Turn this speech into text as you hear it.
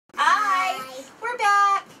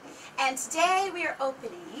And today we are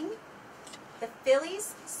opening the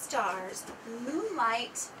Fillys Stars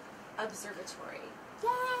Moonlight Observatory. Yay!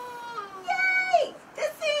 Yay! This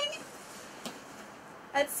thing!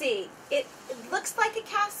 Let's see. It looks like a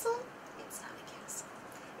castle. It's not a castle.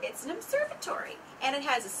 It's an observatory. And it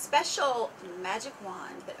has a special magic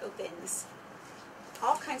wand that opens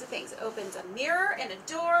all kinds of things. It opens a mirror and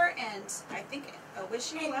a door and I think a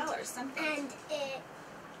wishing well or something. And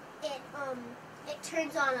it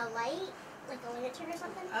turns on a light, like a lantern or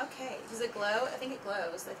something. Okay. Does it glow? I think it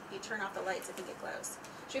glows. Like if you turn off the lights, I think it glows.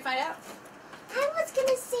 Should we find out? I was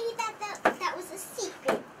gonna say that was a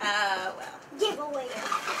secret Well. giveaway.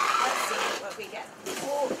 Let's see what we get.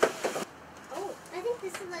 Oh, I think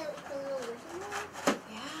this is like the little wishing well.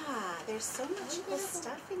 Yeah, there's so much cool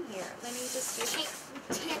stuff in here. Let me just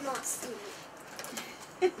do... Cannot see.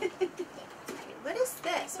 What is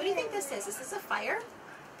this? What do you think this is? Is this a fire?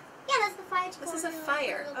 Yeah, that's the fire. This is a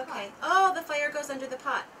fire. Okay. Oh, the fire goes under the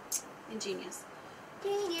pot. Ingenious.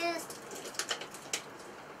 Genius.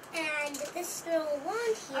 And this little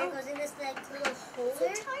wand here goes in this like little holder.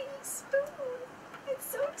 It's a tiny spoon. It's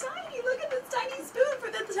so tiny. Look at this tiny spoon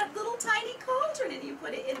for the little tiny cauldron, and you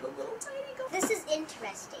put it in the little tiny cauldron. This is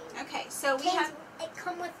interesting. Okay, so we have... It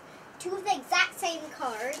come with two of the exact same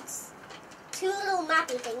cards, two little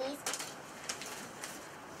mapping thingies,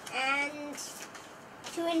 and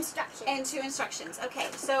two instructions. Okay,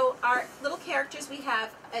 so our little characters, we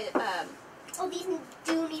have oh, these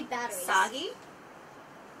do need batteries. Sagi.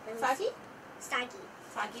 Sagi?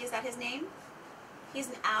 Sagi, is that his name? He's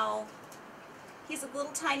an owl. He's a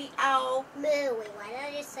little tiny owl. Moo. Wait, why did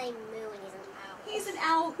I just say moo when he's an owl? He's an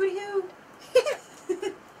owl. Hoo-hoo.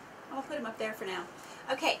 I'll put him up there for now.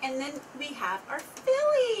 Okay, and then we have our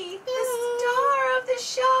Filly, the star of the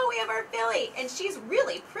show. We have our Filly, and she's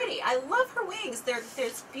really pretty. I love her wings.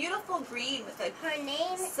 There's beautiful green with a her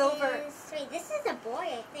name silver. Wait, this is a boy,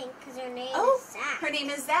 I think, because her name is Zach. Her name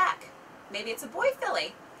is Zach. Maybe it's a boy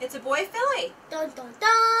Filly. It's a boy Filly. Dun dun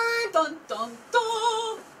dun. Dun dun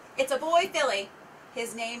dun. It's a boy Filly.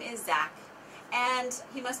 His name is Zach. And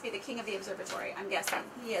he must be the king of the observatory, I'm guessing.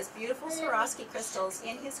 He has beautiful Swarovski crystals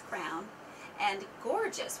in his crown and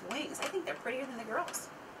gorgeous wings. I think they're prettier than the girls.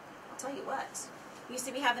 I'll tell you what. You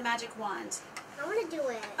see, we have the magic wand. I want to do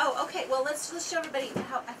it. Oh, okay. Well, let's show everybody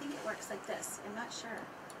how. I think it works like this. I'm not sure.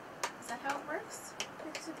 Is that how it works?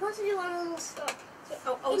 It's supposed to be on a little store.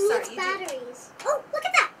 Oh, it sorry. needs batteries. Oh, look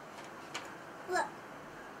at that. Look.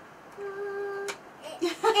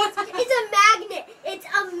 It's a magnet. It's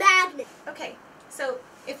a magnet. Okay, so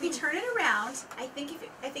if we turn it around, I think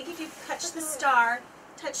if you touch the star,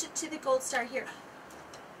 touch it to the gold star here,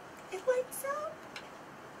 it lights up.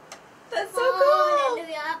 That's so cool.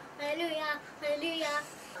 Hallelujah, hallelujah, hallelujah.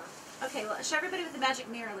 Okay, well, show everybody what the magic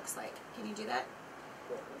mirror looks like. Can you do that?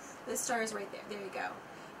 The star is right there. There you go.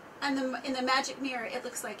 And in the magic mirror, it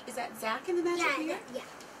looks like, is that Zach in the magic mirror? Yeah.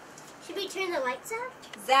 Should we turn the lights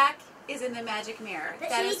off? Zach is in the magic mirror. But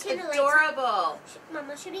that is adorable.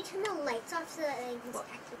 Mama, should we turn the lights off so that they can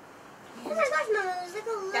actually... Oh my gosh, Mama, there's like a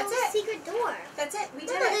little secret door. That's it. We did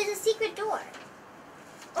it. No, there's a secret door.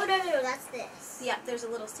 Oh, no, that's this. Yeah, there's a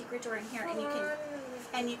little secret door in here,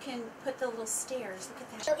 and you can put the little stairs. Look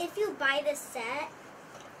at that. So if you buy this set,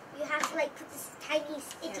 you have to like put this tiny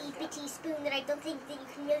itty bitty spoon that I don't think that you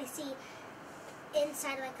can really see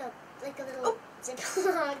inside like a little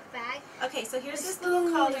Ziploc bag. Okay, so here's this little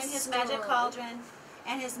cauldron, his magic cauldron,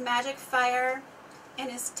 and his magic fire,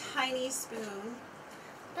 and his tiny spoon.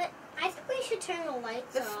 But I think we should turn the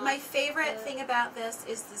lights off. My favorite thing about this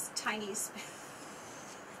is this tiny spoon.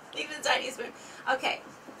 Even the tiny spoon. Okay,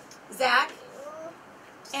 Zach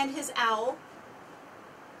and his owl.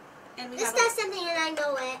 And this does something and I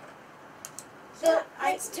know it. So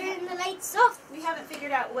let's turn the lights off. We haven't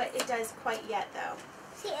figured out what it does quite yet, though.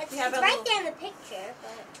 See, it's right there in the picture,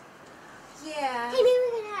 but... Yeah. Hey, maybe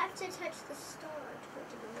we're going to have to touch the star to put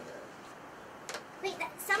it in the middle. Wait,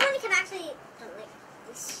 someone can actually...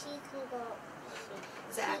 she can go...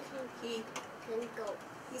 Zach, he can go.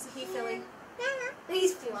 He's a he, Filly.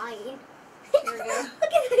 He's flying. Here we go.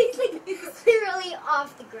 Look at that, he's like literally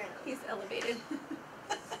off the ground. He's elevated.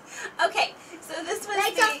 Okay, so this was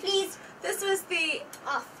lights off, please. This was the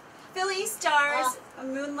Filly Stars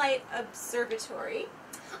Moonlight Observatory.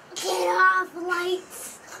 Get off,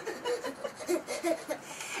 lights.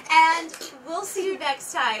 And we'll see you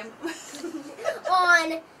next time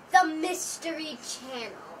on the Mystery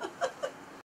Channel.